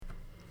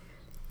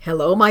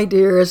Hello, my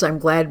dears. I'm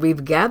glad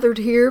we've gathered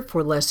here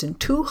for lesson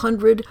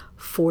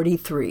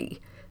 243.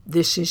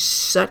 This is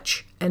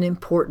such an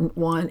important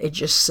one. It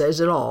just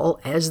says it all,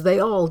 as they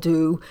all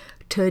do.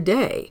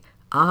 Today,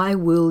 I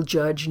will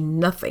judge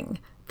nothing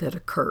that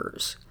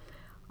occurs.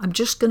 I'm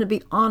just going to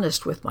be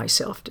honest with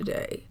myself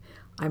today.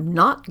 I'm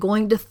not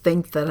going to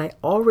think that I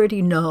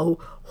already know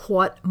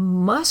what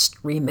must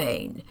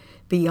remain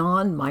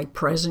beyond my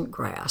present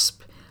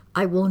grasp.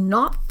 I will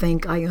not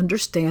think I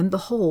understand the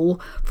whole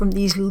from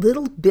these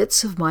little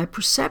bits of my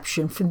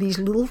perception, from these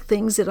little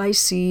things that I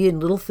see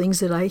and little things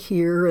that I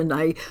hear, and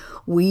I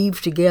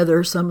weave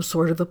together some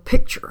sort of a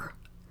picture.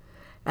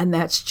 And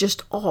that's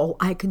just all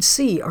I can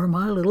see are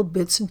my little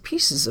bits and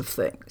pieces of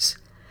things.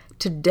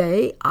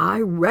 Today, I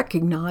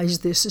recognize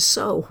this is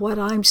so. What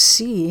I'm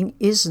seeing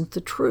isn't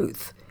the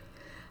truth.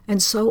 And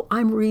so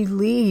I'm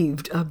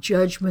relieved of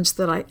judgments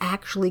that I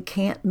actually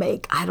can't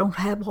make. I don't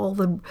have all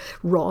the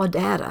raw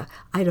data.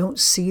 I don't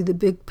see the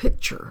big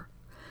picture.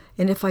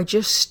 And if I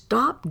just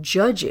stop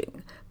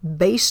judging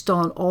based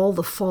on all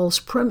the false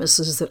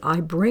premises that I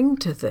bring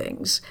to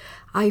things,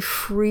 I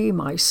free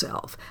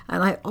myself.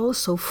 And I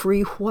also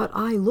free what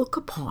I look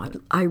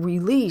upon. I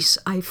release,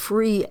 I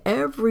free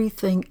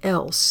everything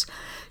else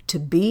to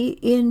be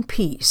in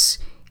peace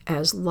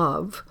as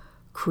love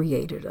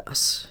created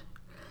us.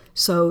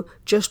 So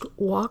just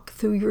walk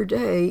through your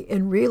day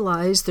and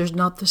realize there's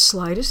not the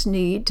slightest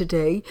need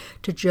today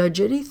to judge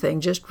anything.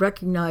 Just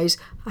recognize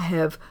I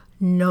have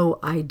no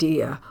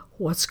idea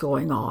what's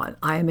going on.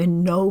 I am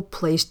in no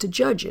place to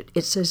judge it.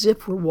 It's as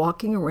if we're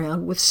walking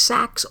around with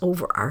sacks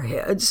over our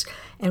heads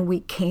and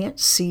we can't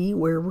see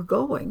where we're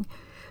going.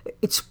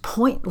 It's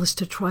pointless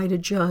to try to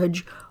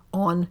judge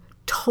on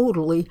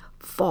totally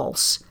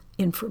false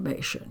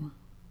information.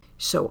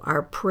 So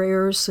our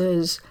prayer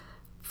says,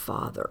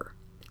 Father,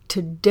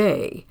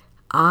 today,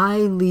 I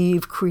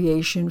leave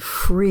creation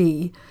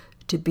free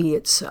to be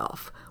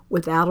itself,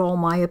 without all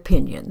my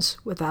opinions,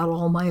 without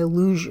all my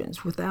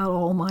illusions, without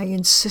all my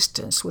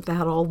insistence,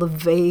 without all the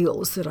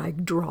veils that I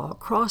draw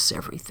across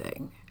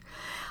everything.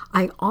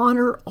 I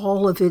honor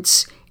all of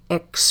its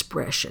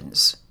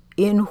expressions,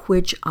 in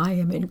which I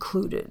am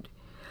included.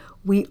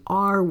 We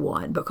are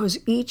one because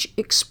each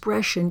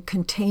expression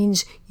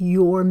contains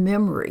your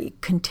memory,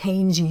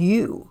 contains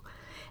you.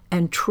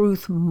 And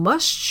truth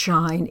must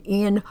shine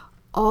in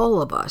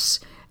all of us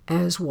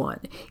as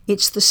one.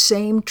 It's the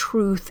same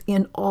truth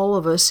in all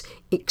of us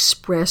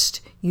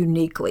expressed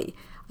uniquely.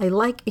 I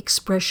like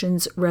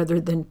expressions rather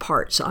than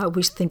parts. I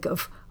always think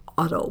of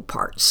auto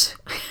parts.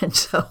 And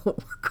so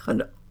we're going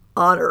to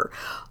honor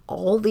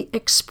all the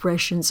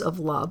expressions of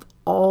love,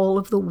 all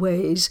of the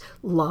ways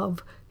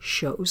love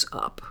shows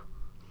up.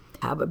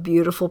 Have a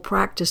beautiful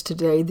practice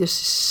today. This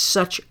is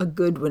such a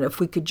good one.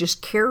 If we could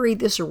just carry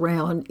this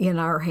around in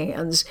our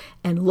hands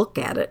and look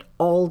at it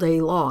all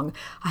day long,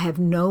 I have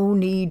no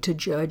need to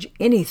judge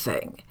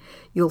anything.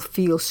 You'll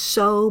feel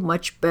so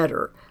much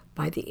better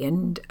by the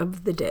end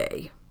of the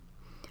day.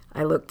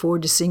 I look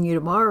forward to seeing you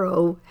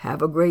tomorrow.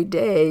 Have a great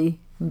day.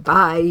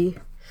 Bye.